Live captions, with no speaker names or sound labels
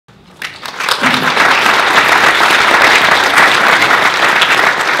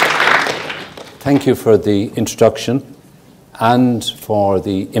Thank you for the introduction and for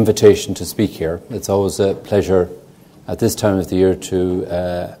the invitation to speak here. It's always a pleasure at this time of the year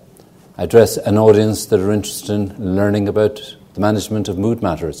to address an audience that are interested in learning about the management of mood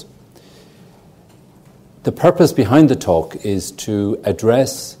matters. The purpose behind the talk is to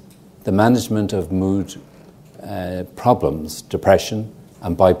address the management of mood problems, depression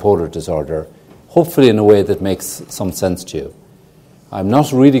and bipolar disorder, hopefully in a way that makes some sense to you. I'm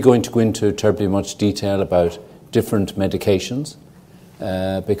not really going to go into terribly much detail about different medications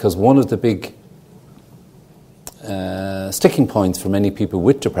because one of the big sticking points for many people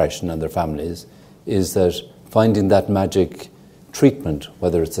with depression and their families is that finding that magic treatment,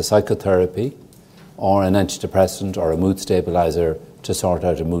 whether it's a psychotherapy or an antidepressant or a mood stabilizer to sort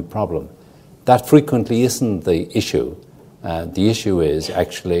out a mood problem. That frequently isn't the issue. The issue is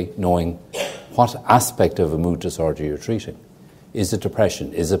actually knowing what aspect of a mood disorder you're treating. Is it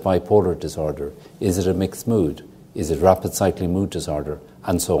depression? Is it bipolar disorder? Is it a mixed mood? Is it rapid cycling mood disorder?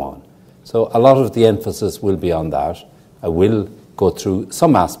 And so on. So a lot of the emphasis will be on that. I will go through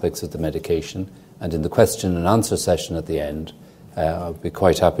some aspects of the medication, and in the question and answer session at the end, I'll be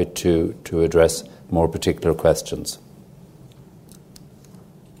quite happy to address more particular questions.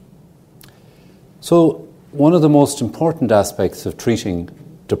 So one of the most important aspects of treating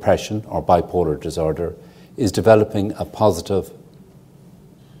depression or bipolar disorder is developing a positive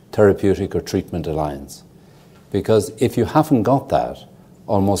therapeutic or treatment alliance. Because if you haven't got that,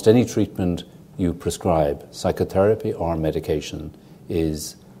 almost any treatment you prescribe, psychotherapy or medication,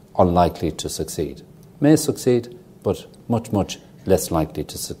 is unlikely to succeed. May succeed, but much, much less likely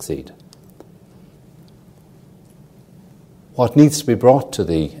to succeed. What needs to be brought to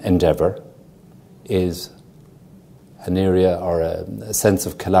the endeavour is an area or a sense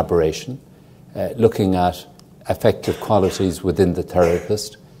of collaboration, looking at affective qualities within the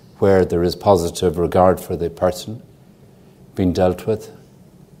therapist, where there is positive regard for the person being dealt with,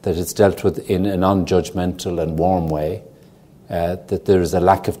 that it's dealt with in a non-judgmental and warm way, that there is a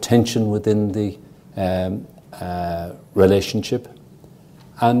lack of tension within the relationship,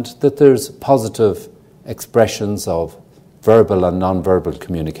 and that there's positive expressions of verbal and non-verbal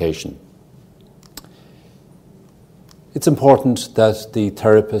communication. It's important that the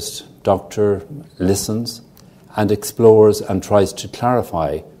therapist, doctor, listens and explores and tries to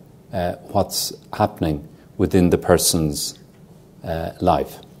clarify what's happening within the person's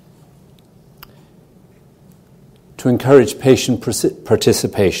life. To encourage patient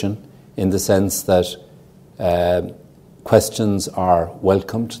participation in the sense that questions are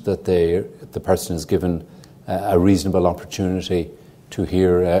welcomed, that the person is given a reasonable opportunity to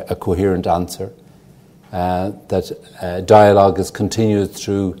hear a coherent answer, that dialogue is continued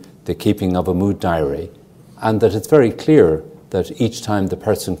through the keeping of a mood diary, and that it's very clear that each time the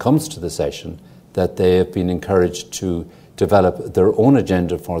person comes to the session that they have been encouraged to develop their own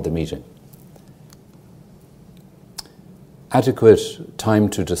agenda for the meeting. Adequate time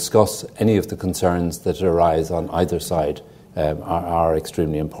to discuss any of the concerns that arise on either side are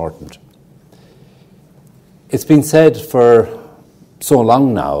extremely important. It's been said for so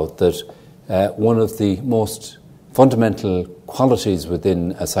long now that one of the most fundamental qualities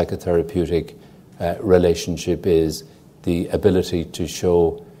within a psychotherapeutic relationship is the ability to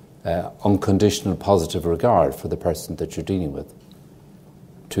show unconditional positive regard for the person that you're dealing with,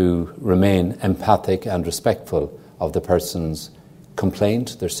 to remain empathic and respectful of the person's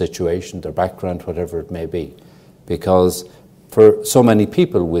complaint, their situation, their background, whatever it may be. Because for so many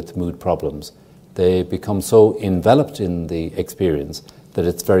people with mood problems, they become so enveloped in the experience that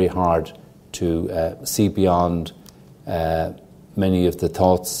it's very hard to see beyond many of the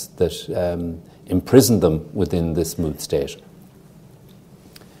thoughts that imprison them within this mood state.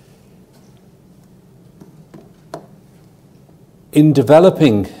 In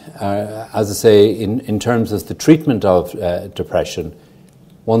developing, as I say, in terms of the treatment of depression,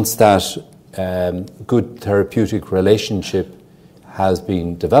 once that good therapeutic relationship has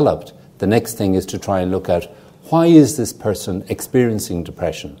been developed, the next thing is to try and look at why is this person experiencing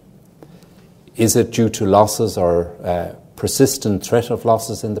depression? Is it due to losses or persistent threat of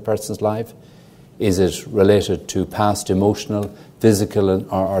losses in the person's life? Is it related to past emotional,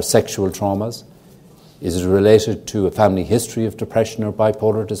 physical or sexual traumas? Is it related to a family history of depression or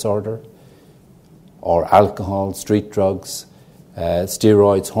bipolar disorder? Or alcohol, street drugs,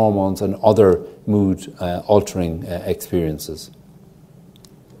 steroids, hormones and other mood altering experiences?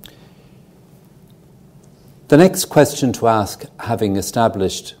 The next question to ask, having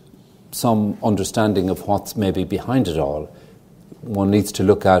established some understanding of what's maybe behind it all, one needs to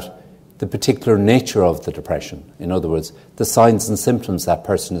look at the particular nature of the depression. In other words, the signs and symptoms that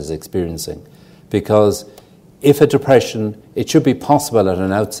person is experiencing. because if a depression, it should be possible at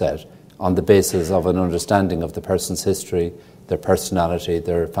an outset on the basis of an understanding of the person's history, their personality,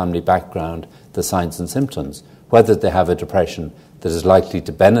 their family background, the signs and symptoms, whether they have a depression that is likely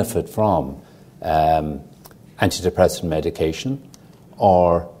to benefit from antidepressant medication,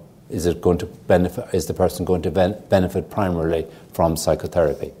 or is the person going to benefit primarily from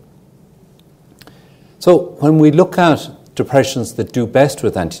psychotherapy? So when we look at depressions that do best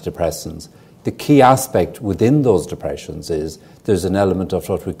with antidepressants, the key aspect within those depressions is there's an element of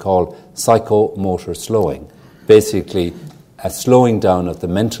what we call psychomotor slowing, basically a slowing down of the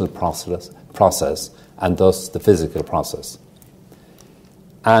mental process and thus the physical process.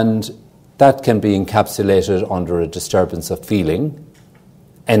 And that can be encapsulated under a disturbance of feeling,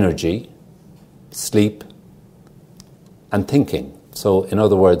 energy, sleep, and thinking. So in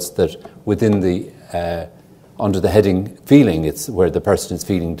other words, that within the under the heading feeling, it's where the person is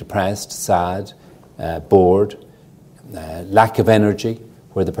feeling depressed, sad, bored, lack of energy,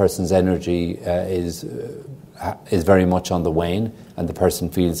 where the person's energy is very much on the wane and the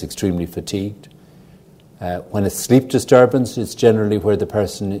person feels extremely fatigued. When it's sleep disturbance, it's generally where the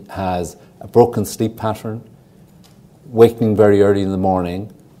person has a broken sleep pattern, waking very early in the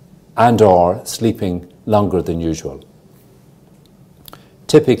morning, and or sleeping longer than usual.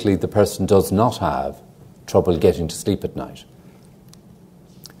 Typically, the person does not have trouble getting to sleep at night.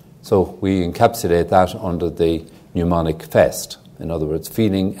 So we encapsulate that under the mnemonic FEST, in other words,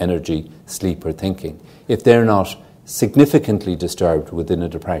 feeling, energy, sleep, or thinking. If they're not significantly disturbed within a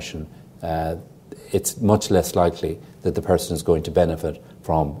depression, it's much less likely that the person is going to benefit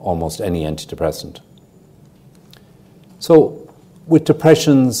from almost any antidepressant. So with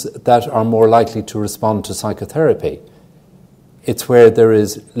depressions that are more likely to respond to psychotherapy, it's where there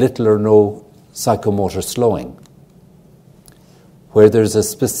is little or no psychomotor slowing, where there's a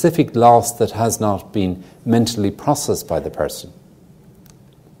specific loss that has not been mentally processed by the person,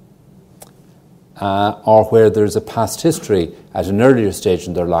 or where there's a past history at an earlier stage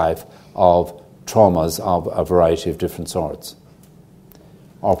in their life of traumas of a variety of different sorts,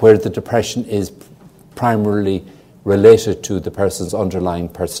 or where the depression is primarily related to the person's underlying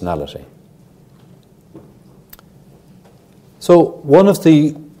personality. So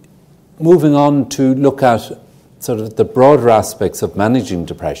moving on to look at sort of the broader aspects of managing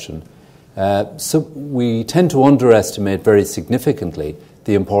depression, so we tend to underestimate very significantly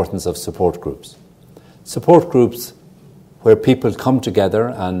the importance of support groups. Support groups where people come together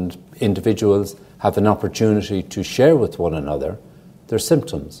and individuals have an opportunity to share with one another their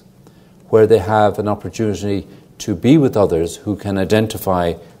symptoms, where they have an opportunity to be with others who can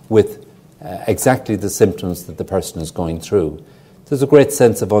identify with exactly the symptoms that the person is going through. There's a great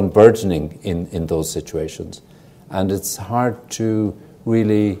sense of unburdening in those situations, and it's hard to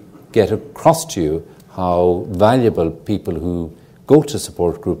really get across to you how valuable people who go to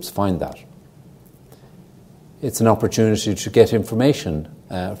support groups find that. It's an opportunity to get information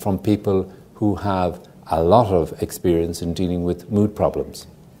from people who have a lot of experience in dealing with mood problems,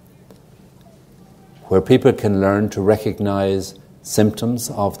 where people can learn to recognize symptoms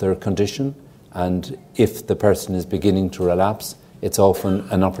of their condition, and if the person is beginning to relapse, it's often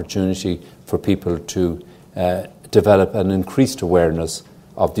an opportunity for people to develop an increased awareness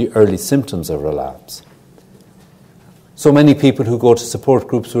of the early symptoms of relapse. So many people who go to support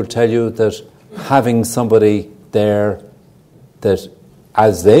groups will tell you that having somebody there that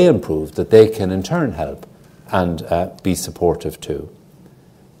as they improve, that they can in turn help and be supportive too.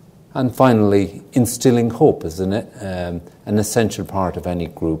 And finally, instilling hope is an essential part of any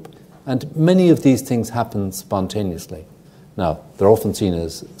group. And many of these things happen spontaneously. Now, they're often seen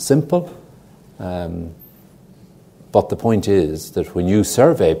as simple, but the point is that when you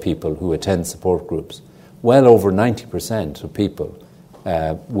survey people who attend support groups, well over 90% of people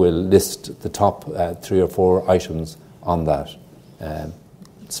will list the top 3 or 4 items on that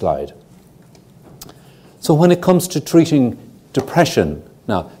slide. So when it comes to treating depression,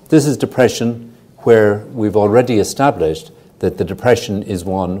 now this is depression where we've already established that the depression is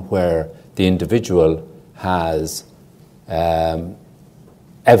one where the individual has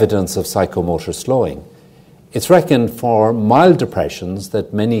evidence of psychomotor slowing. It's reckoned for mild depressions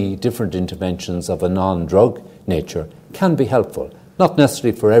that many different interventions of a non-drug nature can be helpful, not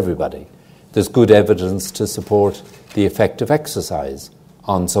necessarily for everybody. There's good evidence to support the effect of exercise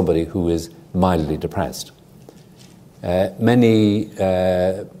on somebody who is mildly depressed. Many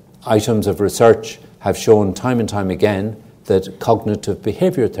items of research have shown time and time again that cognitive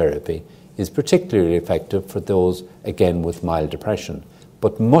behavior therapy is particularly effective for those, again, with mild depression,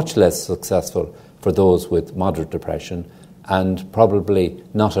 but much less successful for those with moderate depression and probably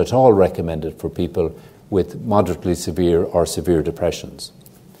not at all recommended for people with moderately severe or severe depressions.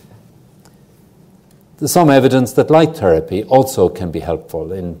 There's some evidence that light therapy also can be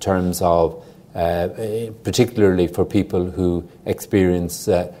helpful in terms of, particularly for people who experience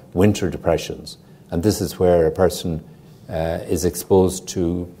winter depressions. And this is where a person is exposed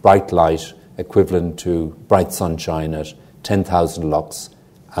to bright light equivalent to bright sunshine at 10,000 lux.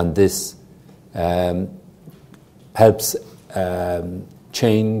 And this helps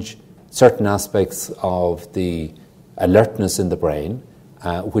change certain aspects of the alertness in the brain,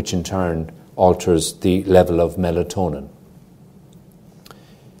 which in turn alters the level of melatonin.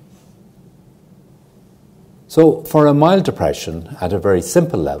 So for a mild depression, at a very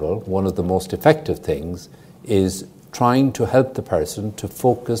simple level, one of the most effective things is trying to help the person to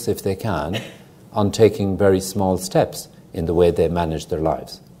focus, if they can, on taking very small steps in the way they manage their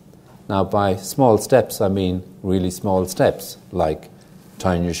lives. Now, by small steps, I mean really small steps, like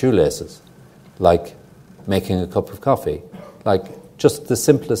tying your shoelaces, like making a cup of coffee, like just the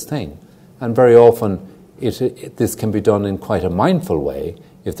simplest thing. And very often, this can be done in quite a mindful way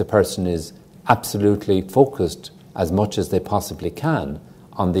if the person is absolutely focused as much as they possibly can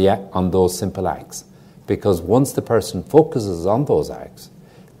on those simple acts. Because once the person focuses on those acts,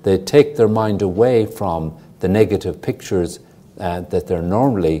 they take their mind away from the negative pictures that they're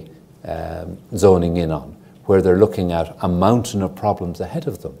normally zoning in on, where they're looking at a mountain of problems ahead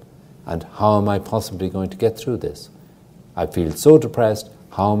of them. And how am I possibly going to get through this? I feel so depressed.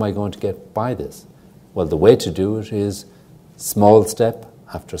 How am I going to get by this? Well, the way to do it is small step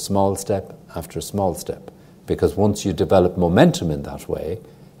after small step after small step. Because once you develop momentum in that way,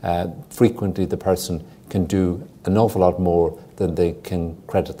 frequently the person can do an awful lot more than they can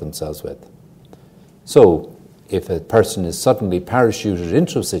credit themselves with. So, if a person is suddenly parachuted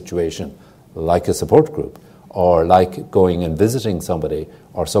into a situation like a support group, or like going and visiting somebody,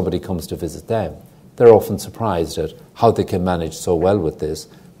 or somebody comes to visit them, they're often surprised at how they can manage so well with this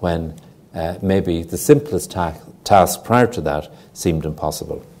when maybe the simplest task prior to that seemed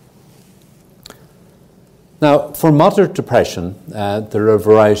impossible. Now, for moderate depression, there are a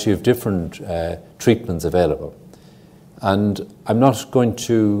variety of different treatments available. And I'm not going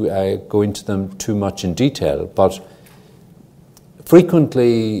to go into them too much in detail, but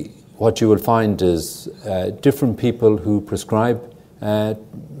frequently what you will find is different people who prescribe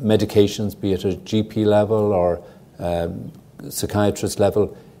medications, be it at a GP level or psychiatrist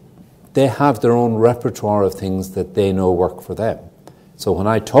level, they have their own repertoire of things that they know work for them. So when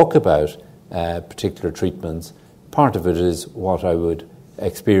I talk about particular treatments, part of it is what I would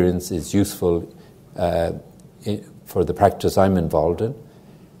experience is useful for the practice I'm involved in.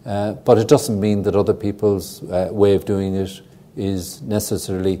 But it doesn't mean that other people's way of doing it is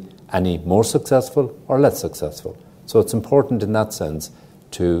necessarily any more successful or less successful. So it's important in that sense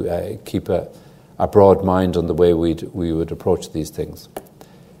to keep a broad mind on the way we would approach these things.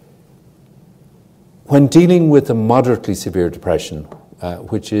 When dealing with a moderately severe depression,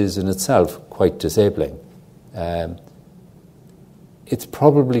 which is in itself quite disabling, it's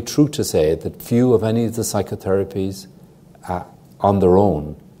probably true to say that few of any of the psychotherapies on their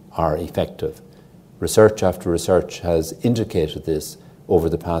own are effective. Research after research has indicated this over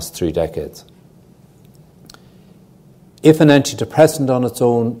the past 3 decades. If an antidepressant on its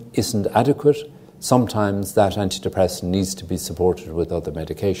own isn't adequate, sometimes that antidepressant needs to be supported with other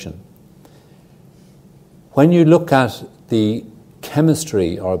medication. When you look at the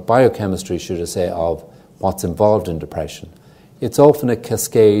chemistry, or biochemistry, should I say, of what's involved in depression, it's often a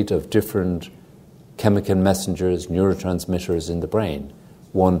cascade of different chemical messengers, neurotransmitters in the brain,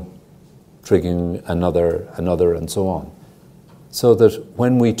 one triggering another, and so on. So that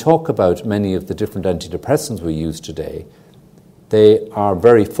when we talk about many of the different antidepressants we use today, they are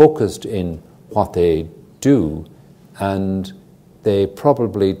very focused in what they do, and they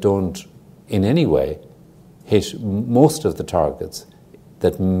probably don't in any way hit most of the targets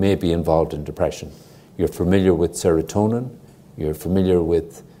that may be involved in depression. You're familiar with serotonin, you're familiar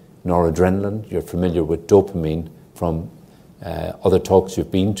with noradrenaline, you're familiar with dopamine from other talks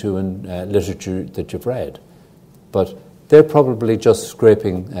you've been to and literature that you've read. But they're probably just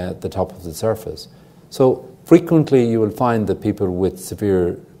scraping the top of the surface. So frequently you will find that people with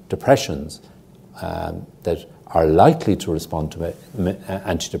severe depressions that are likely to respond to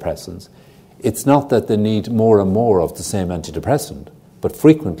antidepressants, it's not that they need more and more of the same antidepressant, but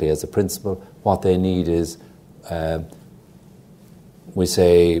frequently, as a principle, what they need is, we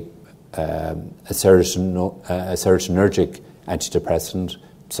say, a serotonergic antidepressant,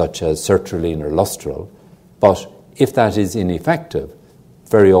 such as sertraline or lustril. But if that is ineffective,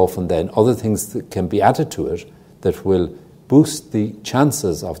 very often then other things that can be added to it that will boost the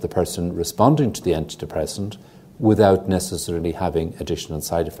chances of the person responding to the antidepressant without necessarily having additional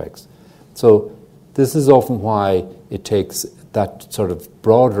side effects. So this is often why it takes that sort of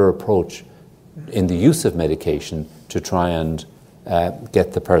broader approach in the use of medication to try and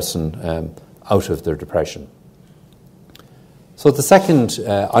get the person out of their depression. So the second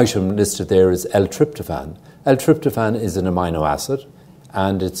item listed there is L-tryptophan. L-tryptophan is an amino acid,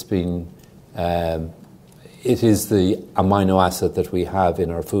 and it is the amino acid that we have in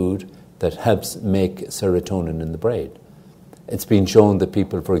our food that helps make serotonin in the brain. It's been shown that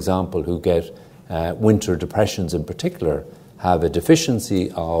people, for example, who get winter depressions in particular, have a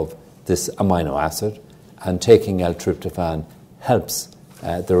deficiency of this amino acid, and taking L-tryptophan helps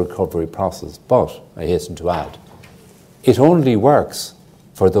the recovery process. But, I hasten to add, it only works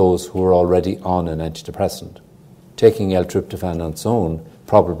for those who are already on an antidepressant. Taking L-tryptophan on its own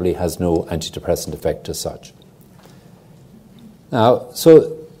probably has no antidepressant effect as such. Now,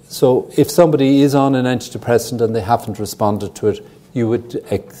 so if somebody is on an antidepressant and they haven't responded to it, you would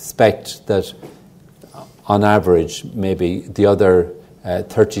expect that on average maybe the other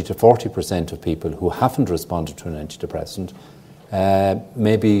 30 to 40% of people who haven't responded to an antidepressant,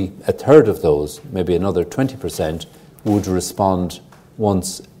 maybe a third of those, maybe another 20%, would respond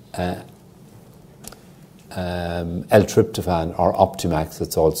once L-tryptophan, or Optimax,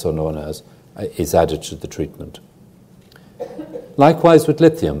 it's also known as, is added to the treatment. Likewise with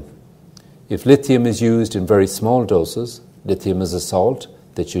lithium. If lithium is used in very small doses, lithium is a salt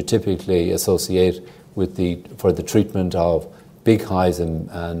that you typically associate with for the treatment of big highs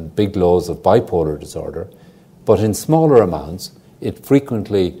and big lows of bipolar disorder, but in smaller amounts, it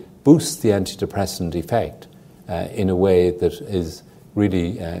frequently boosts the antidepressant effect in a way that is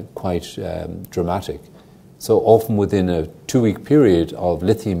really quite dramatic. So often within a 2-week period of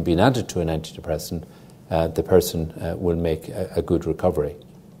lithium being added to an antidepressant, the person will make a good recovery.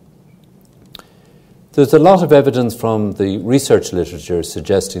 There's a lot of evidence from the research literature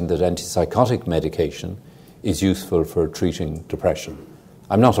suggesting that antipsychotic medication is useful for treating depression.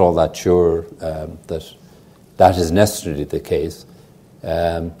 I'm not all that sure that is necessarily the case,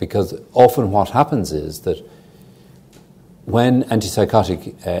 because often what happens is that when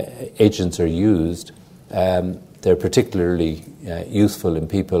antipsychotic agents are used, they're particularly useful in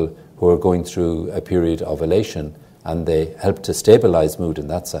people who are going through a period of elation, and they help to stabilize mood in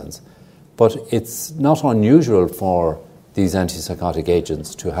that sense. But it's not unusual for these antipsychotic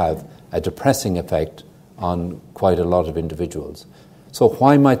agents to have a depressing effect on quite a lot of individuals. So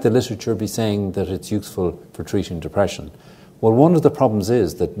why might the literature be saying that it's useful for treating depression? Well, one of the problems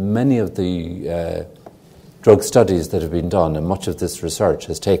is that many of the drug studies that have been done, and much of this research,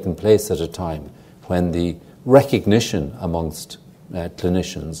 has taken place at a time when the recognition amongst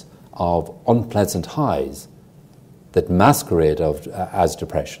clinicians of unpleasant highs that masquerade as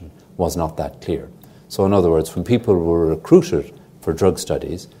depression was not that clear. So in other words, when people were recruited for drug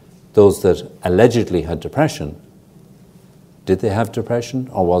studies, those that allegedly had depression, did they have depression,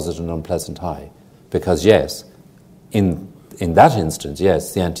 or was it an unpleasant high? Because yes, in that instance,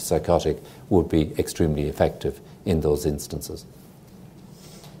 yes, the antipsychotic would be extremely effective in those instances.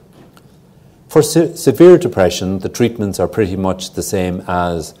 For severe depression, the treatments are pretty much the same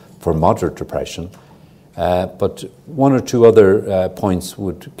as for moderate depression, but one or two other points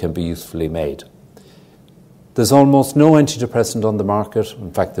can be usefully made. There's almost no antidepressant on the market.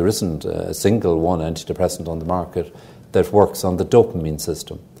 In fact, there isn't a single one antidepressant on the market that works on the dopamine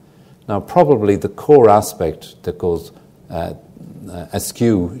system. Now, probably the core aspect that goes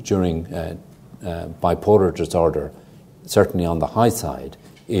askew during bipolar disorder, certainly on the high side,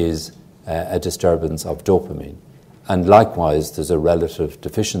 is a disturbance of dopamine. And likewise, there's a relative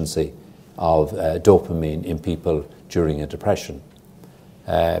deficiency of dopamine in people during a depression.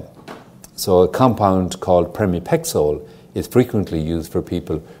 So a compound called pramipexole is frequently used for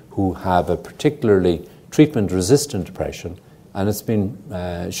people who have a particularly treatment-resistant depression, and it's been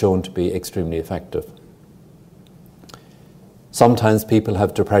shown to be extremely effective. Sometimes people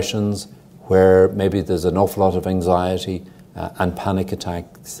have depressions where maybe there's an awful lot of anxiety and panic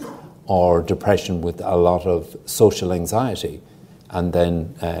attacks, or depression with a lot of social anxiety, and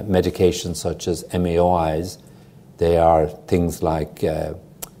then medications such as MAOIs. They are things like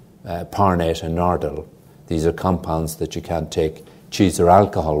Parnate and Nardil. These are compounds that you can't take cheese or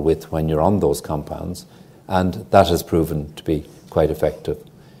alcohol with when you're on those compounds, and that has proven to be quite effective.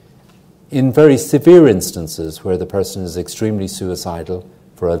 In very severe instances where the person is extremely suicidal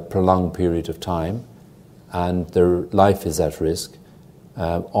for a prolonged period of time and their life is at risk,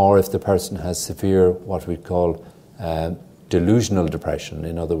 or if the person has severe, what we call delusional depression,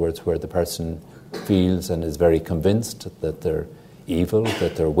 in other words, where the person feels and is very convinced that they're evil,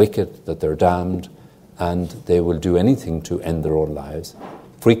 that they're wicked, that they're damned, and they will do anything to end their own lives.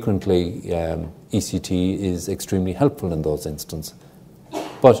 Frequently, ECT is extremely helpful in those instances.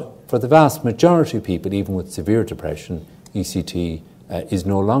 But for the vast majority of people, even with severe depression, ECT is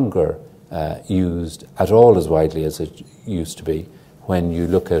no longer used at all as widely as it used to be when you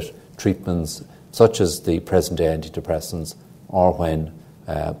look at treatments such as the present-day antidepressants, or when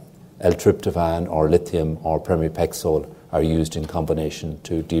L-tryptophan or lithium or pramipexole are used in combination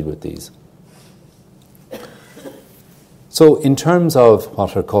to deal with these. So in terms of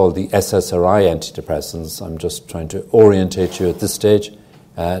what are called the SSRI antidepressants, I'm just trying to orientate you at this stage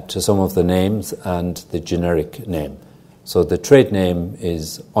to some of the names and the generic name. So the trade name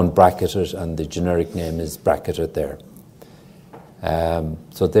is unbracketed and the generic name is bracketed there.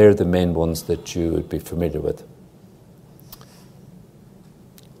 So they're the main ones that you would be familiar with.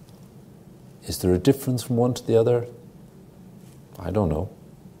 Is there a difference from one to the other? I don't know.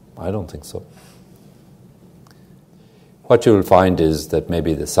 I don't think so. What you will find is that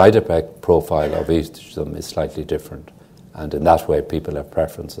maybe the side effect profile of each of them is slightly different, and in that way people have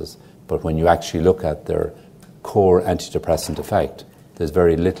preferences. But when you actually look at their core antidepressant effect, there's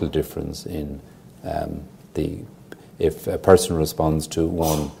very little difference in if a person responds to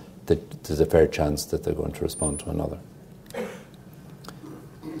one, that there's a fair chance that they're going to respond to another.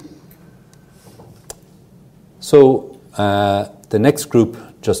 So the next group,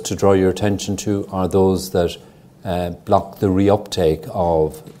 just to draw your attention to, are those that block the reuptake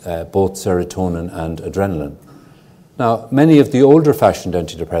of both serotonin and adrenaline. Now, many of the older-fashioned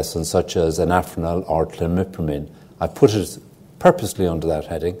antidepressants, such as anafranil or clomipramine, I put it purposely under that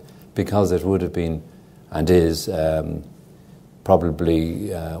heading because it would have been and is probably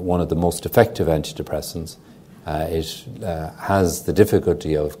one of the most effective antidepressants. It has the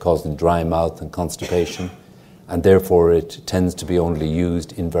difficulty of causing dry mouth and constipation, and therefore it tends to be only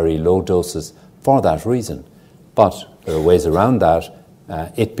used in very low doses for that reason. But there are ways around that.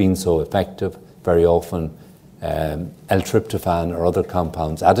 It being so effective, very often L-tryptophan or other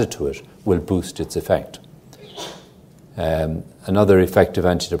compounds added to it will boost its effect. Another effective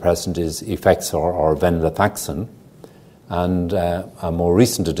antidepressant is Effexor or venlafaxine, and a more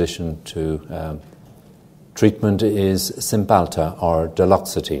recent addition to treatment is Cymbalta or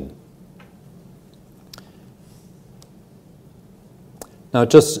duloxetine. Now,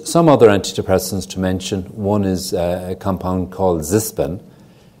 just some other antidepressants to mention. One is a compound called Zispen.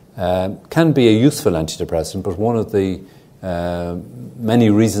 Can be a useful antidepressant, but one of the many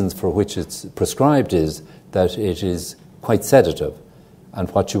reasons for which it's prescribed is that it is quite sedative. And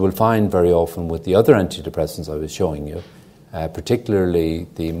what you will find very often with the other antidepressants I was showing you, particularly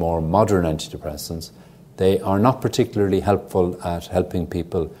the more modern antidepressants, they are not particularly helpful at helping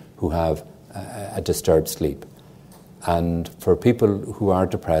people who have a disturbed sleep. And for people who are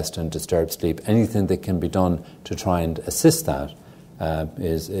depressed and disturbed sleep, anything that can be done to try and assist that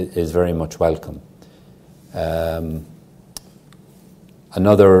is very much welcome.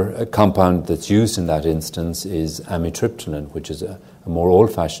 Another compound that's used in that instance is amitriptyline, which is a more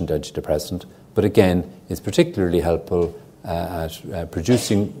old-fashioned antidepressant, but again is particularly helpful at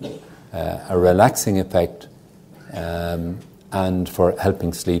producing a relaxing effect and for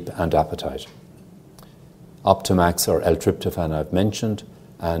helping sleep and appetite. Optimax or L-tryptophan I've mentioned,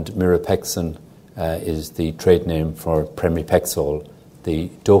 and mirapexin is the trade name for pramipexole, the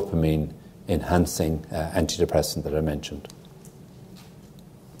dopamine-enhancing antidepressant that I mentioned.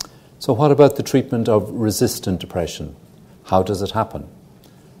 So what about the treatment of resistant depression? How does it happen?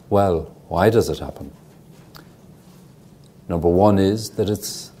 Well, why does it happen? Number one is that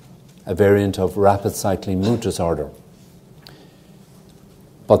it's a variant of rapid cycling mood disorder.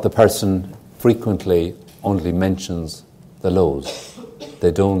 But the person frequently only mentions the lows.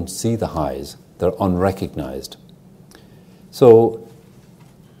 They don't see the highs. They're unrecognized. So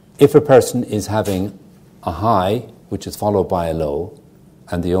if a person is having a high, which is followed by a low,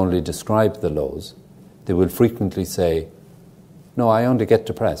 and they only describe the lows, they will frequently say, no, I only get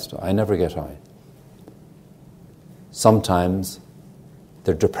depressed. I never get high. Sometimes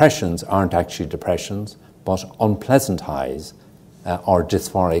their depressions aren't actually depressions, but unpleasant highs or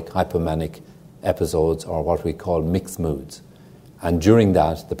dysphoric, hypomanic episodes, or what we call mixed moods. And during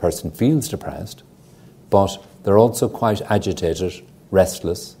that, the person feels depressed, but they're also quite agitated,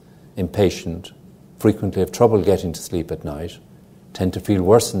 restless, impatient, frequently have trouble getting to sleep at night, tend to feel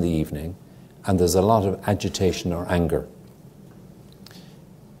worse in the evening, and there's a lot of agitation or anger.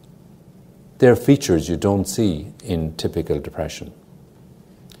 They're features you don't see in typical depression.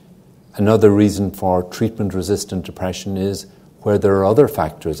 Another reason for treatment-resistant depression is where there are other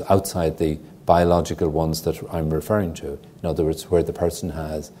factors outside the biological ones that I'm referring to. In other words, where the person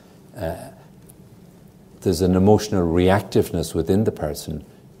has, there's an emotional reactiveness within the person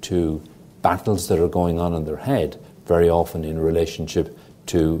to battles that are going on in their head, very often in relationship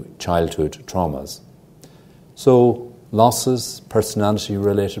to childhood traumas. So losses,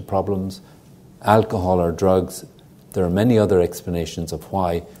 personality-related problems, alcohol or drugs, there are many other explanations of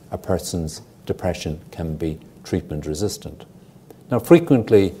why a person's depression can be treatment-resistant. Now,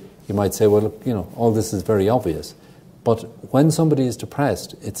 frequently, you might say, well, look, all this is very obvious. But when somebody is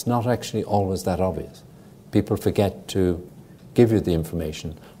depressed, it's not actually always that obvious. People forget to give you the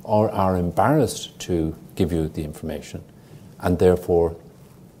information or are embarrassed to give you the information. And therefore,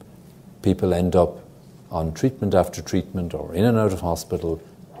 people end up on treatment after treatment or in and out of hospital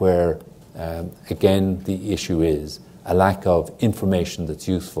where, again, the issue is a lack of information that's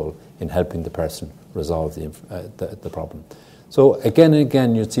useful in helping the person resolve the problem. So again and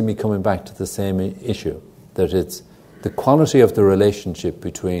again, you'd see me coming back to the same issue, that it's the quality of the relationship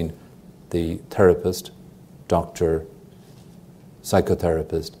between the therapist, doctor,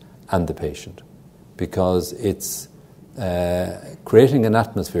 psychotherapist, and the patient. Because it's creating an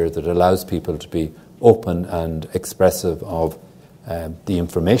atmosphere that allows people to be open and expressive of the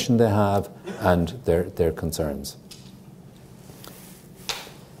information they have and their concerns.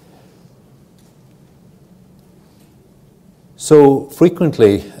 So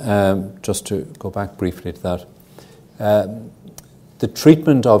frequently, just to go back briefly to that, the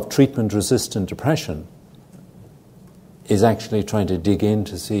treatment of treatment-resistant depression is actually trying to dig in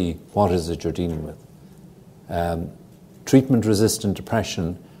to see what is it you're dealing with. Treatment-resistant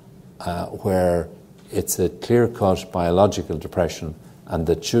depression, where it's a clear-cut biological depression and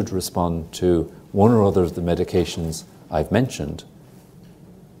that should respond to one or other of the medications I've mentioned,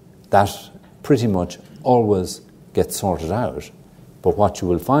 that pretty much always gets sorted out. But what you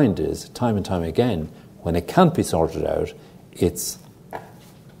will find is, time and time again, when it can't be sorted out, it's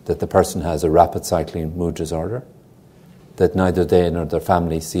that the person has a rapid cycling mood disorder, that neither they nor their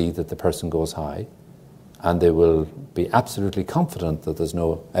family see that the person goes high, and they will be absolutely confident that there's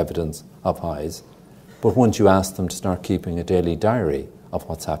no evidence of highs. But once you ask them to start keeping a daily diary of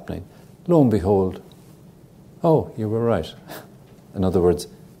what's happening, lo and behold, oh, you were right. In other words,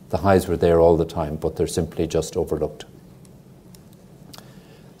 the highs were there all the time, but they're simply just overlooked.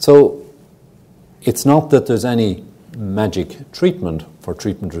 So it's not that there's any magic treatment for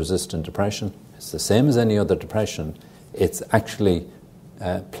treatment-resistant depression. It's the same as any other depression. It's actually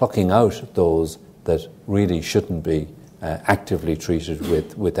plucking out those that really shouldn't be actively treated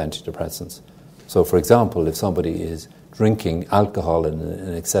with antidepressants. So, for example, if somebody is drinking alcohol in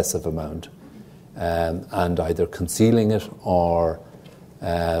an excessive amount and either concealing it or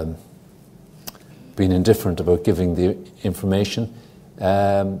being indifferent about giving the information,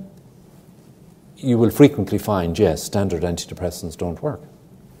 you will frequently find, yes, standard antidepressants don't work.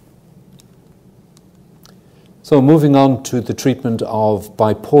 So moving on to the treatment of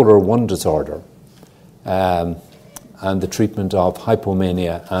bipolar I disorder and the treatment of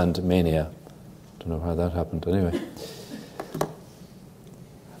hypomania and mania. Don't know how that happened anyway.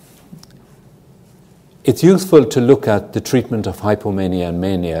 It's useful to look at the treatment of hypomania and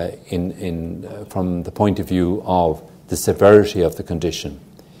mania from the point of view of the severity of the condition.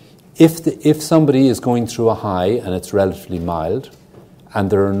 If somebody is going through a high and it's relatively mild and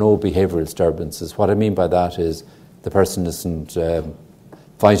there are no behavioural disturbances, what I mean by that is the person isn't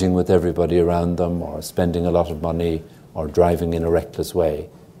fighting with everybody around them or spending a lot of money or driving in a reckless way,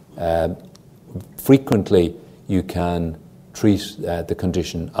 frequently you can treat the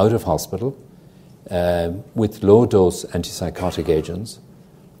condition out of hospital with low-dose antipsychotic agents,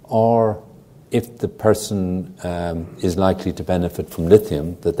 or if the person is likely to benefit from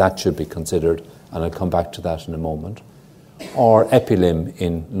lithium, that should be considered, and I'll come back to that in a moment, or Epilim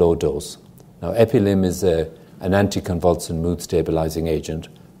in low dose. Now, Epilim is an anticonvulsant mood stabilizing agent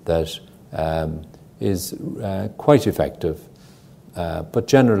that is quite effective, but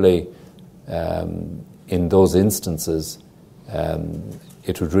generally in those instances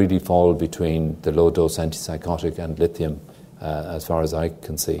it would really fall between the low-dose antipsychotic and lithium, as far as I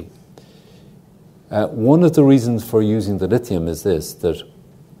can see. One of the reasons for using the lithium is this, that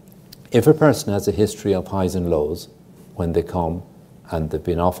if a person has a history of highs and lows when they come and they've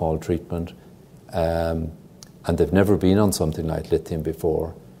been off all treatment and they've never been on something like lithium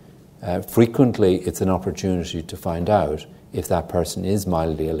before, frequently it's an opportunity to find out if that person is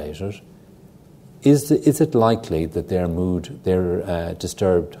mildly elated. Is it likely that their mood, their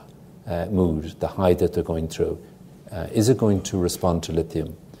disturbed mood, the high that they're going through, is it going to respond to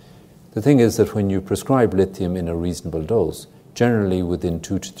lithium? The thing is that when you prescribe lithium in a reasonable dose, generally within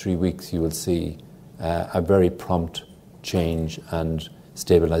 2 to 3 weeks you will see a very prompt change and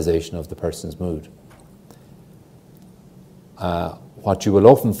stabilization of the person's mood. What you will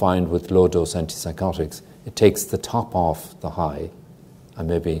often find with low-dose antipsychotics, it takes the top off the high and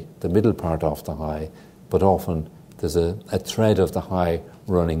maybe the middle part off the high, but often there's a thread of the high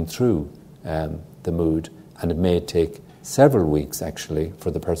running through the mood, and it may take several weeks actually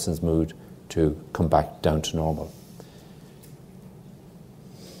for the person's mood to come back down to normal.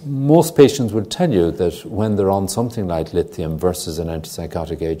 Most patients will tell you that when they're on something like lithium versus an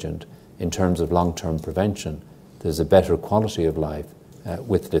antipsychotic agent, in terms of long-term prevention, there's a better quality of life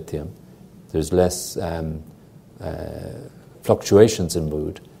with lithium. There's less fluctuations in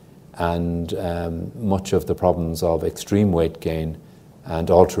mood, and much of the problems of extreme weight gain and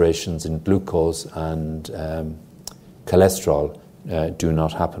alterations in glucose and cholesterol do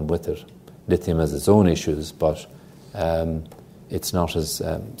not happen with it. Lithium has its own issues, but it's not as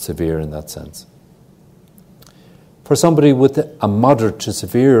severe in that sense. For somebody with a moderate to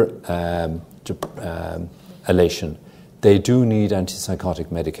severe elation, they do need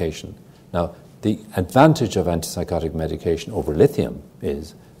antipsychotic medication. Now, the advantage of antipsychotic medication over lithium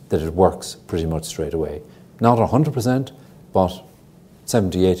is that it works pretty much straight away. Not 100%, but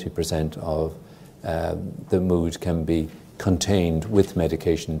 70-80% of the mood can be contained with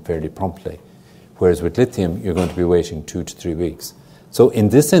medication fairly promptly. Whereas with lithium, you're going to be waiting 2 to 3 weeks. So in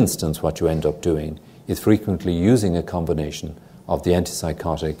this instance, what you end up doing is frequently using a combination of the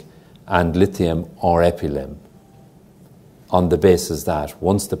antipsychotic and lithium or Epilim, on the basis that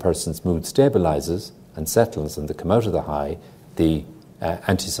once the person's mood stabilizes and settles and they come out of the high, the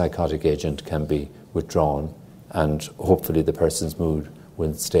antipsychotic agent can be withdrawn, and hopefully the person's mood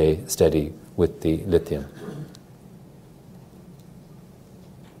will stay steady with the lithium.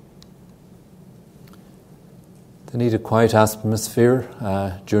 They need a quiet atmosphere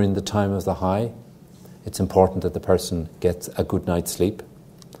during the time of the high. It's important that the person gets a good night's sleep.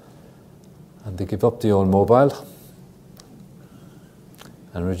 And they give up the old mobile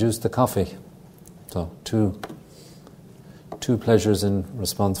and reduce the coffee. So two pleasures in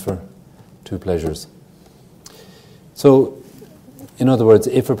response for 2 pleasures. So, in other words,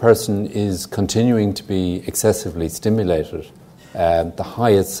 if a person is continuing to be excessively stimulated, the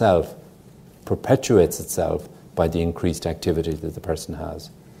high itself perpetuates itself by the increased activity that the person has.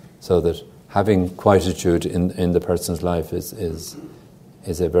 So that having quietude in the person's life is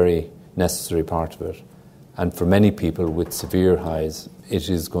a very necessary part of it. And for many people with severe highs, it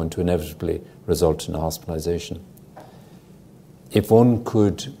is going to inevitably result in hospitalization. If one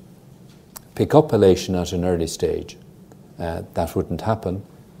could pick up elation at an early stage, that wouldn't happen.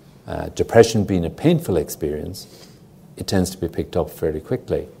 Depression being a painful experience, it tends to be picked up fairly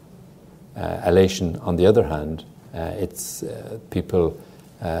quickly. Elation, on the other hand, people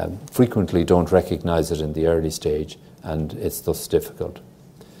frequently don't recognize it in the early stage, and it's thus difficult.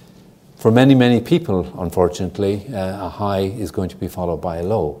 For many, many people, unfortunately, a high is going to be followed by a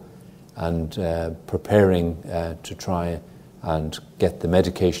low, and preparing to try and get the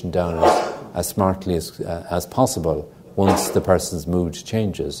medication down as smartly as possible once the person's mood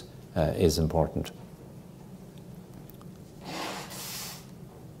changes is important.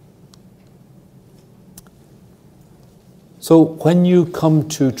 So when you come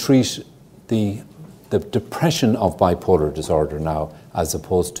to treat the depression of bipolar disorder now, as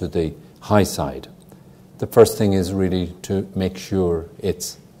opposed to the high side, the first thing is really to make sure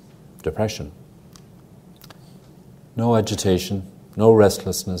it's depression. No agitation, no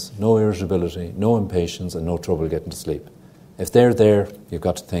restlessness, no irritability, no impatience, and no trouble getting to sleep. If they're there, you've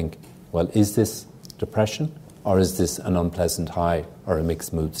got to think, well, is this depression, or is this an unpleasant high or a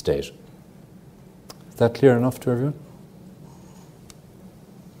mixed mood state? Is that clear enough to everyone?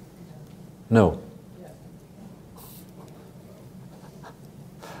 No?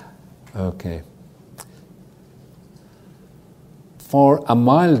 Okay. For a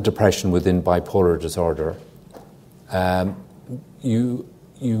mild depression within bipolar disorder, you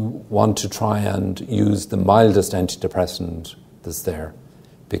want to try and use the mildest antidepressant that's there,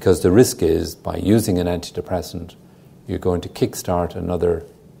 because the risk is, by using an antidepressant, you're going to kickstart another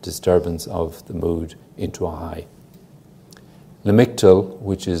disturbance of the mood into a high. Lamictal,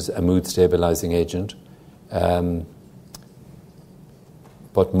 which is a mood stabilizing agent,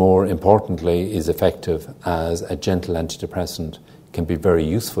 but more importantly is effective as a gentle antidepressant, can be very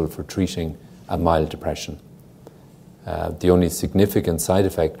useful for treating a mild depression. The only significant side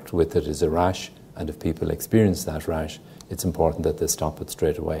effect with it is a rash, and if people experience that rash, it's important that they stop it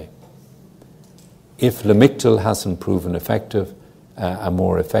straight away. If Lamictal hasn't proven effective, a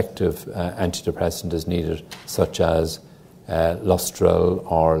more effective antidepressant is needed, such as Lustrel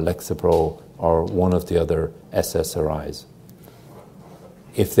or Lexapro or one of the other SSRIs.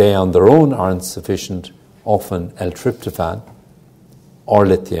 If they on their own aren't sufficient, often L-tryptophan or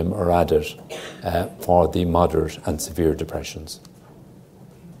lithium are added for the moderate and severe depressions.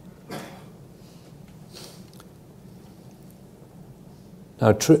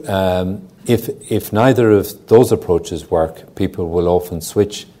 Now, if neither of those approaches work, people will often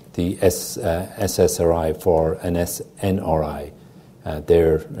switch the SSRI for an SNRI.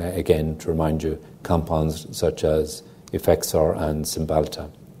 There, again, to remind you, compounds such as Effexor and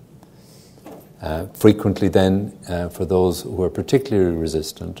Cymbalta. Frequently then, for those who are particularly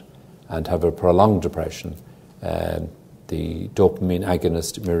resistant and have a prolonged depression, the dopamine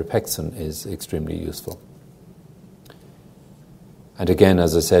agonist miripexin is extremely useful. And again,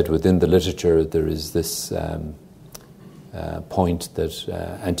 as I said, within the literature, there is this point that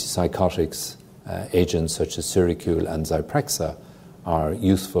antipsychotics agents such as Seroquel and Zyprexa are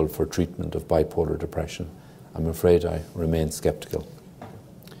useful for treatment of bipolar depression. I'm afraid I remain skeptical.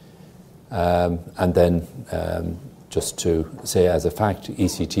 And then, just to say as a fact,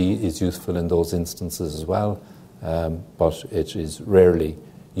 ECT is useful in those instances as well, but it is rarely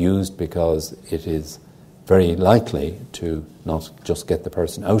used because it is very likely to not just get the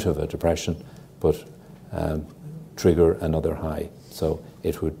person out of a depression, but trigger another high. So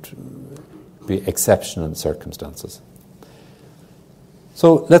it would be exceptional circumstances.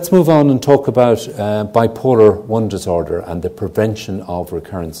 So let's move on and talk about bipolar I disorder and the prevention of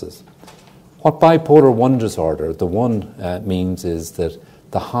recurrences. What bipolar I disorder, the one means is that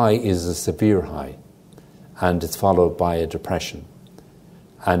the high is a severe high and it's followed by a depression.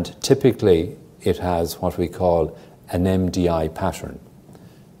 And typically it has what we call an MDI pattern,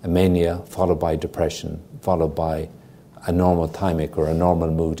 a mania followed by depression, followed by a normal thymic or a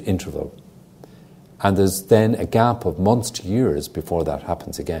normal mood interval. And there's then a gap of months to years before that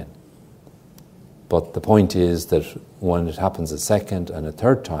happens again. But the point is that when it happens a second and a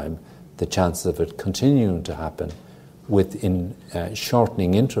third time, the chances of it continuing to happen within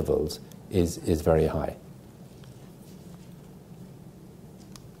shortening intervals is very high.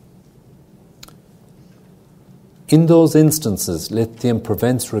 In those instances, lithium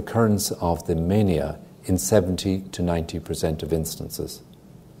prevents recurrence of the mania in 70 to 90% of instances.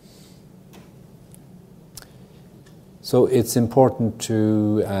 So it's important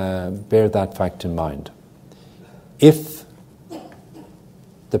to bear that fact in mind. If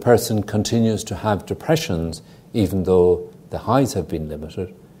the person continues to have depressions, even though the highs have been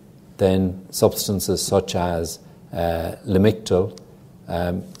limited, then substances such as Lamictal,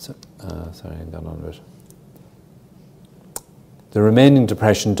 the remaining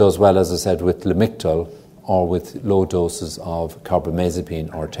depression does well, as I said, with Lamictal or with low doses of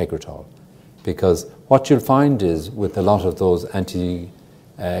carbamazepine or Tegretol. Because what you'll find is with a lot of those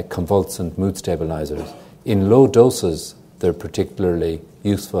anti-convulsant mood stabilizers, in low doses they're particularly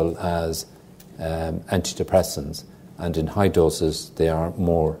useful as antidepressants, and in high doses they are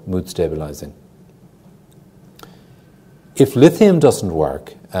more mood stabilizing. If lithium doesn't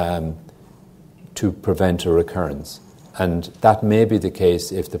work to prevent a recurrence, and that may be the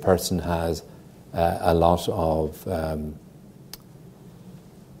case if the person has a lot of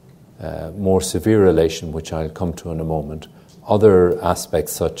more severe relation, which I'll come to in a moment. Other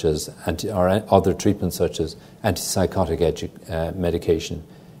aspects such as other treatments such as antipsychotic medication,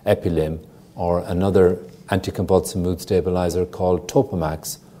 Epilim, or another anticonvulsant mood stabilizer called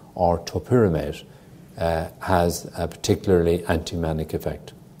Topamax or Topiramate has a particularly anti-manic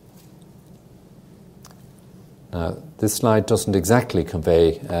effect. Now, this slide doesn't exactly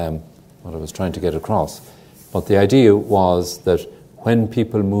convey what I was trying to get across, but the idea was that when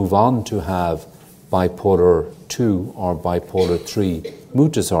people move on to have bipolar II or bipolar III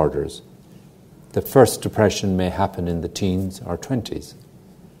mood disorders, the first depression may happen in the teens or 20s.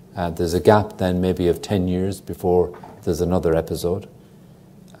 There's a gap then maybe of 10 years before there's another episode.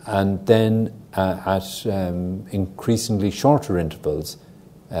 And then at increasingly shorter intervals,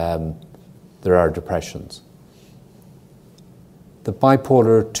 there are depressions. The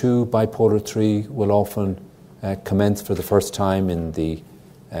bipolar II, bipolar III will often commence for the first time in the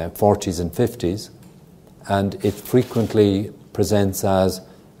 40s and 50s, and it frequently presents as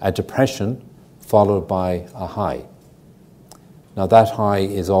a depression followed by a high. Now that high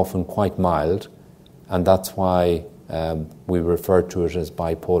is often quite mild, and that's why we refer to it as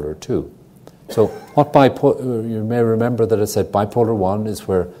bipolar II. So what you may remember that I said bipolar I is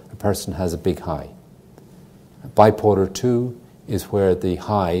where a person has a big high. Bipolar II is where the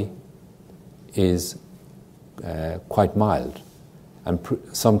high is quite mild. and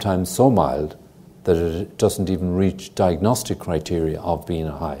sometimes so mild that it doesn't even reach diagnostic criteria of being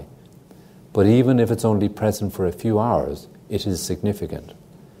a high. But even if it's only present for a few hours, it is significant,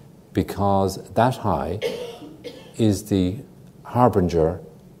 because that high is the harbinger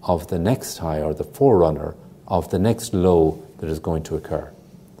of the next high, or the forerunner of the next low that is going to occur.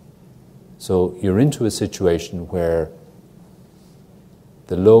 So you're into a situation where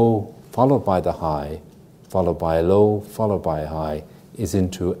the low followed by the high, followed by a low, followed by a high, is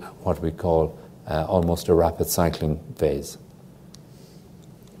into what we call almost a rapid cycling phase.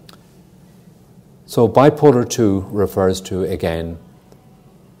 So bipolar 2 refers to, again,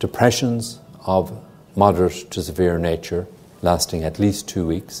 depressions of moderate to severe nature lasting at least 2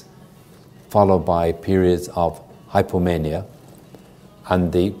 weeks, followed by periods of hypomania.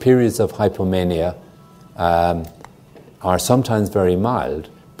 And the periods of hypomania are sometimes very mild,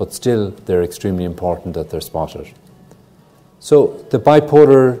 but still they're extremely important that they're spotted. So the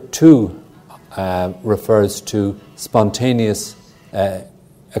bipolar 2 refers to spontaneous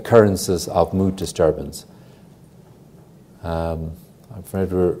occurrences of mood disturbance. I'm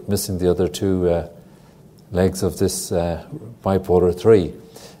afraid we're missing the other two legs of this bipolar 3.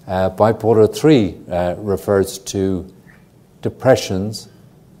 Bipolar 3 refers to depressions,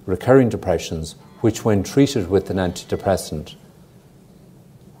 recurring depressions, which when treated with an antidepressant,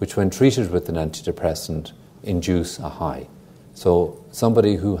 induce a high. So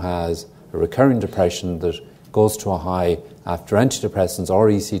somebody who has a recurring depression that goes to a high after antidepressants or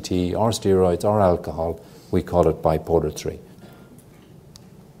ECT or steroids or alcohol, we call it bipolar 3.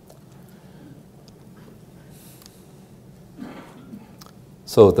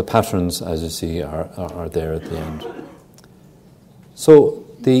 So the patterns, as you see, are there at the end. So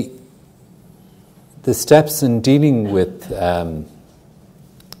the steps in dealing with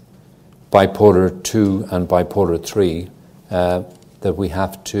bipolar 2 and bipolar 3, that we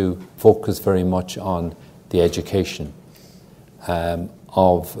have to focus very much on the education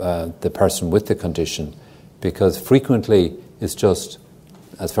of the person with the condition, because frequently it's just,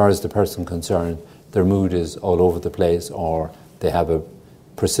 as far as the person concerned, their mood is all over the place, or they have a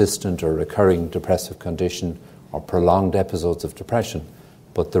persistent or recurring depressive condition or prolonged episodes of depression.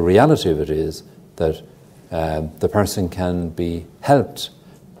 But the reality of it is that the person can be helped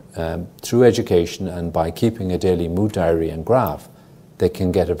through education, and by keeping a daily mood diary and graph, they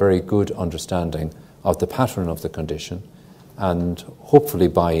can get a very good understanding of the pattern of the condition and hopefully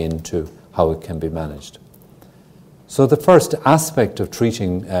buy into how it can be managed. So the first aspect of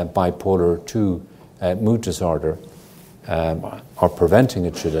treating bipolar 2 mood disorder, or preventing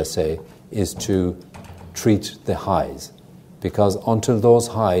it, should I say, is to treat the highs. Because until those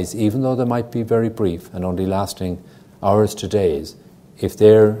highs, even though they might be very brief and only lasting hours to days, if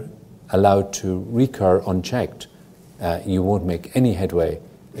they're allowed to recur unchecked, you won't make any headway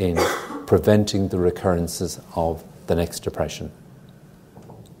in preventing the recurrences of the next depression.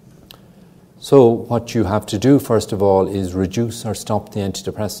 So what you have to do, first of all, is reduce or stop the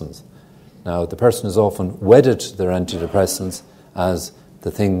antidepressants. Now, the person has often wedded their antidepressants as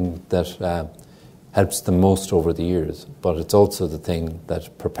the thing that helps them most over the years, but it's also the thing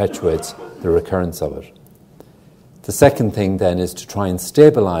that perpetuates the recurrence of it. The second thing then is to try and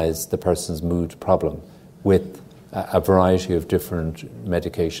stabilize the person's mood problem with a variety of different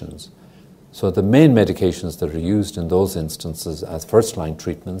medications. So the main medications that are used in those instances as first-line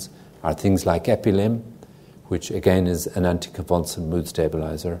treatments are things like Epilim, which again is an anticonvulsant mood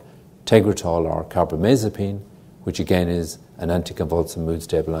stabilizer, Tegretol or carbamazepine, which again is an anticonvulsant mood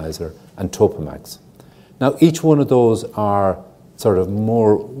stabilizer, and Topamax. Now, each one of those are sort of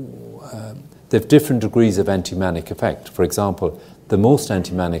more, they have different degrees of anti-manic effect. For example, the most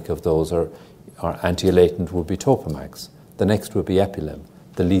anti-manic of those are anti-latent would be Topamax. The next would be Epilim.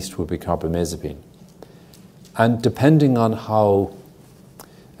 The least would be carbamazepine. And depending on how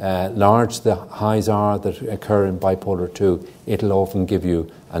large the highs are that occur in bipolar 2, it'll often give you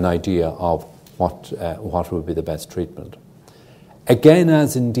an idea of what would be the best treatment. Again,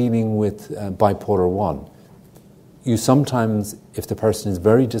 as in dealing with bipolar 1, you sometimes, if the person is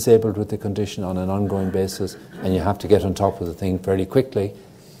very disabled with the condition on an ongoing basis and you have to get on top of the thing fairly quickly,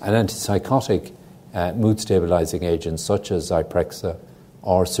 an antipsychotic mood stabilizing agent such as Zyprexa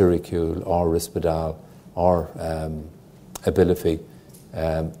or Syricule or Risperdal or Abilify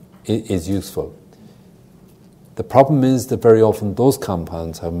is useful. The problem is that very often those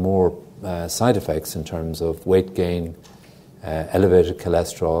compounds have more side effects in terms of weight gain, elevated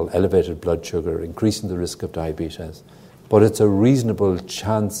cholesterol, elevated blood sugar, increasing the risk of diabetes. But it's a reasonable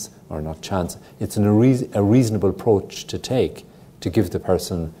chance, or not chance, it's a reasonable approach to take to give the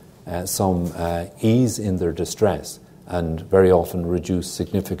person some ease in their distress and very often reduce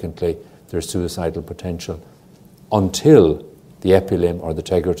significantly their suicidal potential until the Epilim or the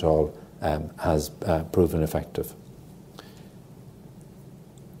Tegretol has proven effective.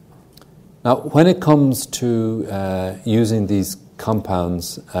 Now, when it comes to using these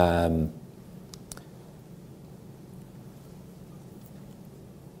compounds,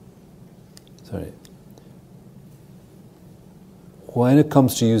 when it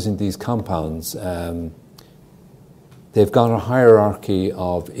comes to using these compounds, they've got a hierarchy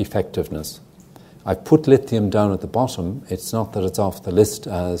of effectiveness. I've put lithium down at the bottom. It's not that it's off the list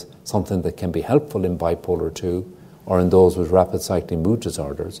as something that can be helpful in bipolar 2 or in those with rapid cycling mood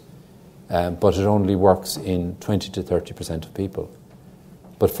disorders, but it only works in 20 to 30% of people.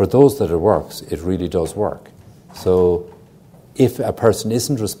 But for those that it works, it really does work. So if a person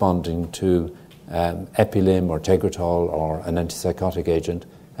isn't responding to Epilim or Tegretol or an antipsychotic agent,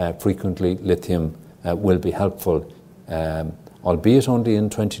 frequently lithium will be helpful, albeit only in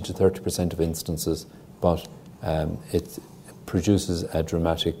 20 to 30% of instances, but it produces a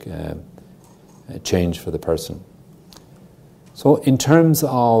dramatic change for the person. So in terms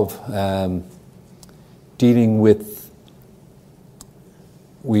of dealing with,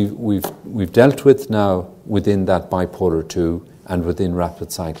 we've dealt with now within that bipolar 2 and within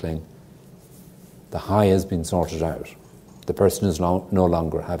rapid cycling, the high has been sorted out. The person is no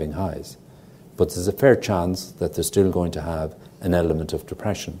longer having highs. But there's a fair chance that they're still going to have an element of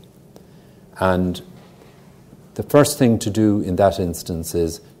depression. And the first thing to do in that instance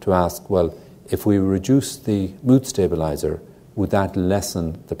is to ask, well, if we reduce the mood stabilizer, would that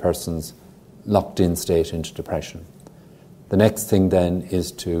lessen the person's locked-in state into depression? The next thing then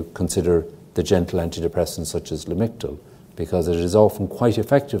is to consider the gentle antidepressants such as Lamictal, because it is often quite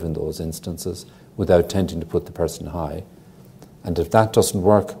effective in those instances without tending to put the person high. And if that doesn't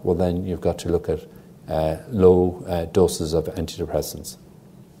work, well, then you've got to look at low doses of antidepressants.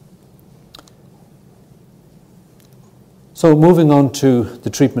 So moving on to the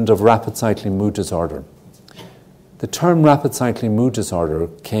treatment of rapid cycling mood disorder. The term rapid cycling mood disorder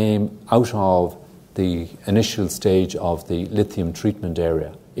came out of the initial stage of the lithium treatment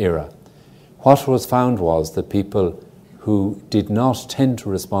era. What was found was that people who did not tend to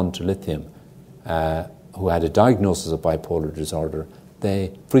respond to lithium, who had a diagnosis of bipolar disorder,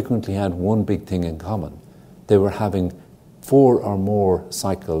 they frequently had one big thing in common. They were having 4 or more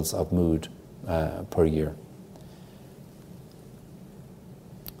cycles of mood per year.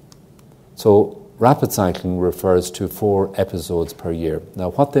 So rapid cycling refers to 4 episodes per year. Now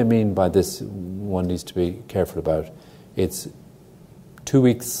what they mean by this, one needs to be careful about. It's 2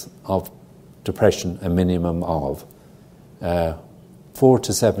 weeks of depression, a minimum of 4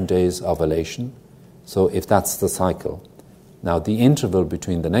 to 7 days of elation. So if that's the cycle, now the interval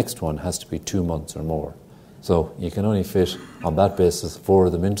between the next one has to be 2 months or more. So you can only fit on that basis 4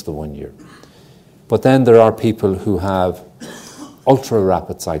 of them into the 1 year. But then there are people who have ultra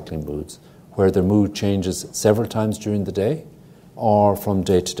rapid cycling moods where their mood changes several times during the day or from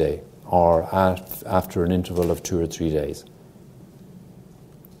day to day or after an interval of 2 or 3 days.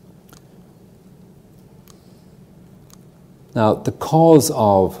 Now the cause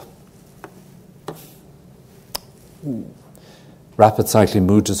of rapid cycling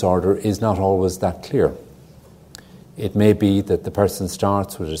mood disorder is not always that clear. It may be that the person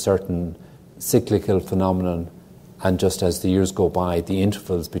starts with a certain cyclical phenomenon and just as the years go by, the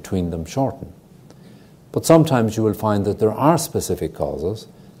intervals between them shorten. But sometimes you will find that there are specific causes,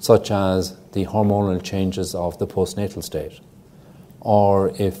 such as the hormonal changes of the postnatal state,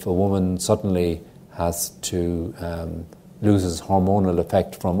 or if a woman suddenly has to loses hormonal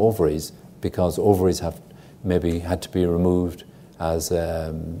effect from ovaries because ovaries have maybe had to be removed as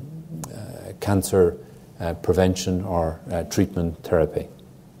cancer prevention or treatment therapy.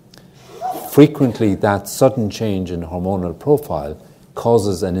 Frequently, that sudden change in hormonal profile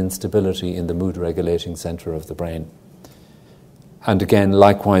causes an instability in the mood regulating center of the brain. And again,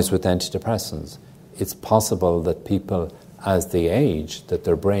 likewise with antidepressants, it's possible that people, as they age, that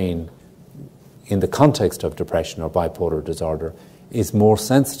their brain, in the context of depression or bipolar disorder, is more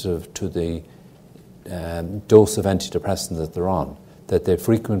sensitive to the dose of antidepressant that they're on, that they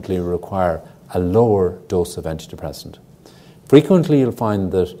frequently require a lower dose of antidepressant. Frequently you'll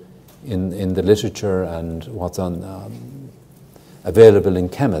find that in the literature and what's on available in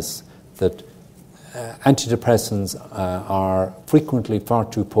chemists that antidepressants are frequently far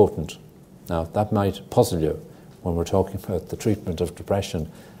too potent. Now that might puzzle you when we're talking about the treatment of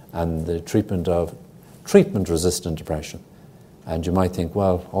depression and the treatment of treatment-resistant depression. And you might think,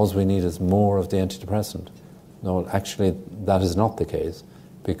 well, all we need is more of the antidepressant. No, actually, that is not the case.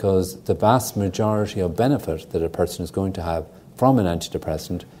 because the vast majority of benefit that a person is going to have from an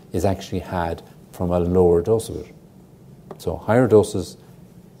antidepressant is actually had from a lower dose of it. So higher doses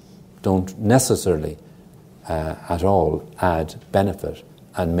don't necessarily at all add benefit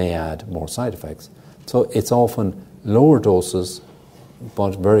and may add more side effects. So it's often lower doses,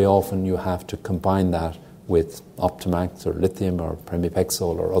 but very often you have to combine that with Optimax or lithium or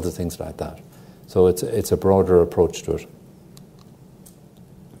Pramipexole or other things like that. So it's a broader approach to it.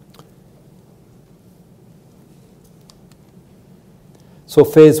 So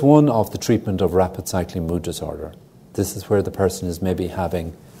phase 1 of the treatment of rapid cycling mood disorder. This is where the person is maybe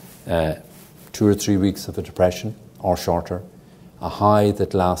having 2 or 3 weeks of a depression or shorter, a high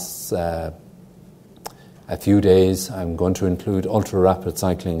that lasts a few days. I'm going to include ultra-rapid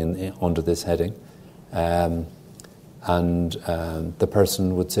cycling under this heading. And the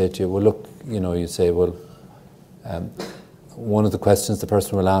person would say to you, well, look, you say, well, one of the questions the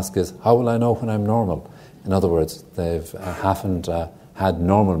person will ask is, how will I know when I'm normal? In other words, they haven't had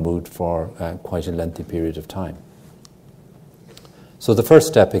normal mood for quite a lengthy period of time. So the first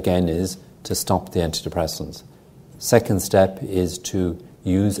step, again, is to stop the antidepressants. Second step is to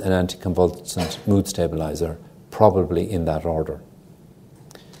use an anticonvulsant mood stabilizer, probably in that order.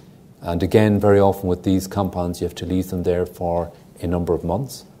 And again, very often with these compounds, you have to leave them there for a number of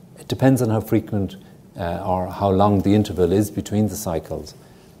months. It depends on how frequent or how long the interval is between the cycles.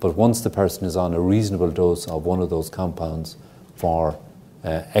 But once the person is on a reasonable dose of one of those compounds for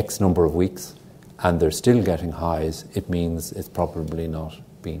X number of weeks and they're still getting highs, it means it's probably not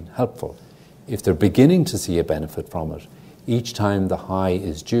been helpful. If they're beginning to see a benefit from it, each time the high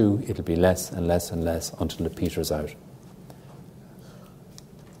is due, it'll be less and less and less until it peters out.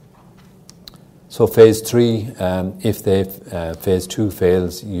 So phase 3, if phase 2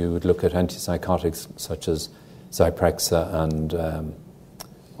 fails, you would look at antipsychotics such as Zyprexa and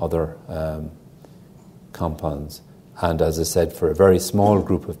other compounds. And as I said, for a very small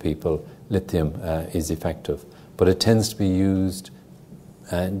group of people, lithium is effective. But it tends to be used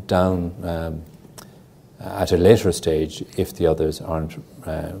down at a later stage if the others aren't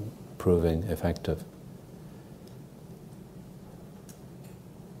proving effective.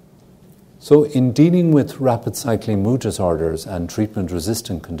 So in dealing with rapid cycling mood disorders and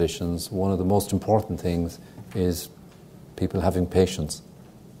treatment-resistant conditions, one of the most important things is people having patience.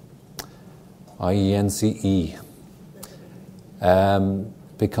 IENCE.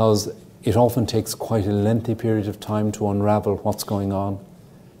 Because it often takes quite a lengthy period of time to unravel what's going on.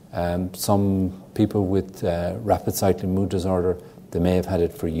 Some people with rapid cycling mood disorder, they may have had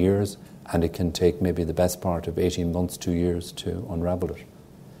it for years, and it can take maybe the best part of 18 months, 2 years to unravel it.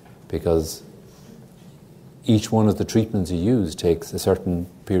 Because each one of the treatments you use takes a certain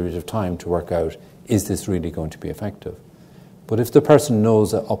period of time to work out, is this really going to be effective? But if the person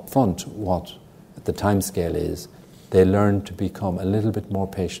knows up front what the time scale is, they learn to become a little bit more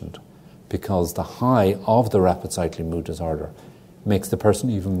patient, because the high of the rapid cycling mood disorder makes the person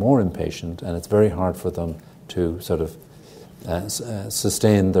even more impatient, and it's very hard for them to sort of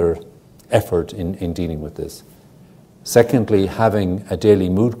sustain their effort in dealing with this. Secondly, having a daily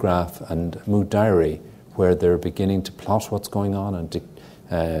mood graph and mood diary where they're beginning to plot what's going on and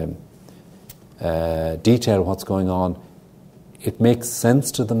detail what's going on, it makes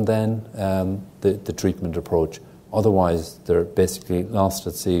sense to them then, the treatment approach. Otherwise, they're basically lost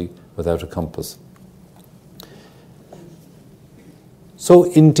at sea without a compass. So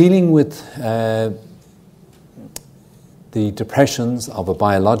in dealing with the depressions of a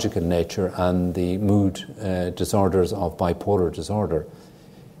biological nature and the mood disorders of bipolar disorder,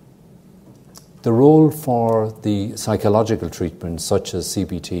 the role for the psychological treatments such as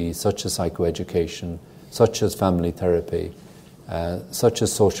CBT, such as psychoeducation, such as family therapy, such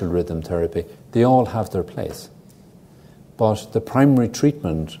as social rhythm therapy, they all have their place. But the primary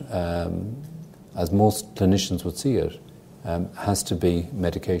treatment, as most clinicians would see it, has to be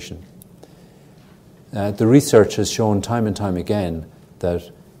medication. The research has shown time and time again that,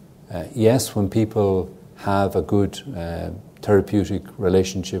 yes, when people have a good therapeutic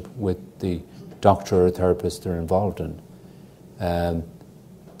relationship with the doctor or therapist they're involved in,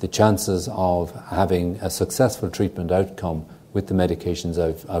 the chances of having a successful treatment outcome with the medications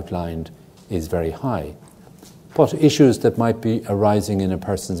I've outlined is very high. But issues that might be arising in a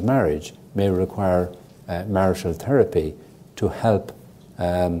person's marriage may require marital therapy to help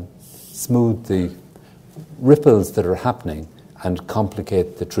smooth the ripples that are happening and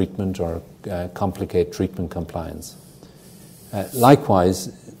complicate the treatment or complicate treatment compliance. Likewise,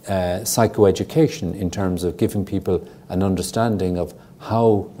 psychoeducation in terms of giving people an understanding of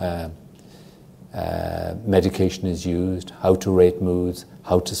how medication is used, how to rate moods,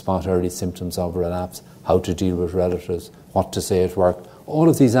 how to spot early symptoms of relapse, how to deal with relatives, what to say at work. All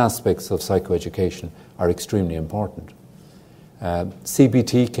of these aspects of psychoeducation are extremely important.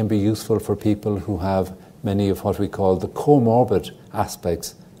 CBT can be useful for people who have many of what we call the comorbid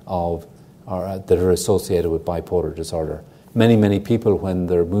aspects of that are associated with bipolar disorder. Many people, when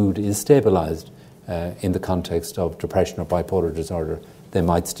their mood is stabilised in the context of depression or bipolar disorder, they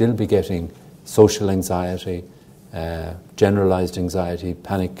might still be getting social anxiety, generalised anxiety,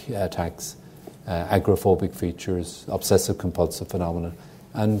 panic attacks, agoraphobic features, obsessive compulsive phenomena,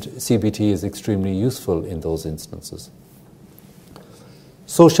 and CBT is extremely useful in those instances.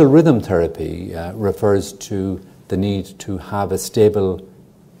 Social rhythm therapy refers to the need to have a stable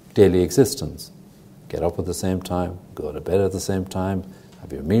daily existence. Get up at the same time, go to bed at the same time,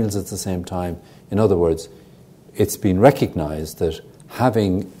 have your meals at the same time. In other words, it's been recognised that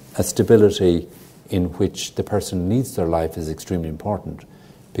having a stability in which the person leads their life is extremely important,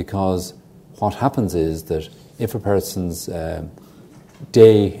 because what happens is that if a person's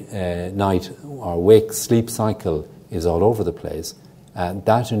day, night or wake sleep cycle is all over the place,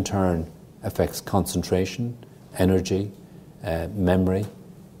 that in turn affects concentration, energy, memory,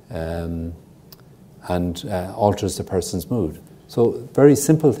 and alters the person's mood. So very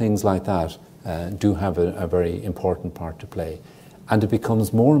simple things like that do have a very important part to play. And it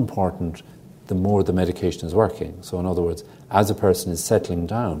becomes more important the more the medication is working. So in other words, as a person is settling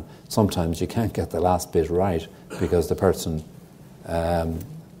down, sometimes you can't get the last bit right because the person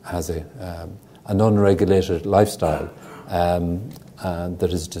has an unregulated lifestyle that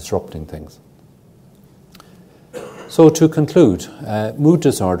is disrupting things. So to conclude, mood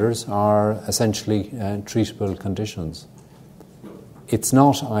disorders are essentially treatable conditions. It's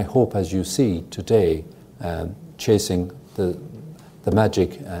not, I hope, as you see today, chasing the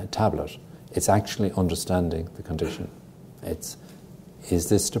magic tablet. It's actually understanding the condition. Is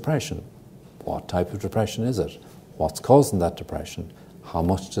this depression? What type of depression is it? What's causing that depression? How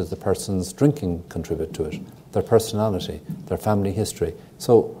much does the person's drinking contribute to it? Their personality, their family history.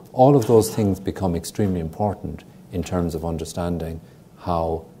 So all of those things become extremely important in terms of understanding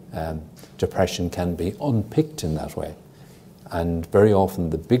how depression can be unpicked in that way. And very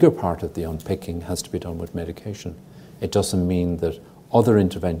often the bigger part of the unpicking has to be done with medication. It doesn't mean that other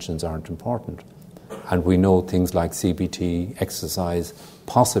interventions aren't important. And we know things like CBT, exercise,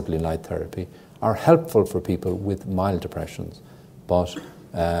 possibly light therapy, are helpful for people with mild depressions, but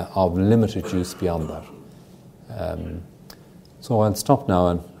of limited use beyond that. So I'll stop now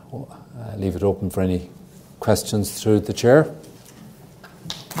and leave it open for any questions through the chair.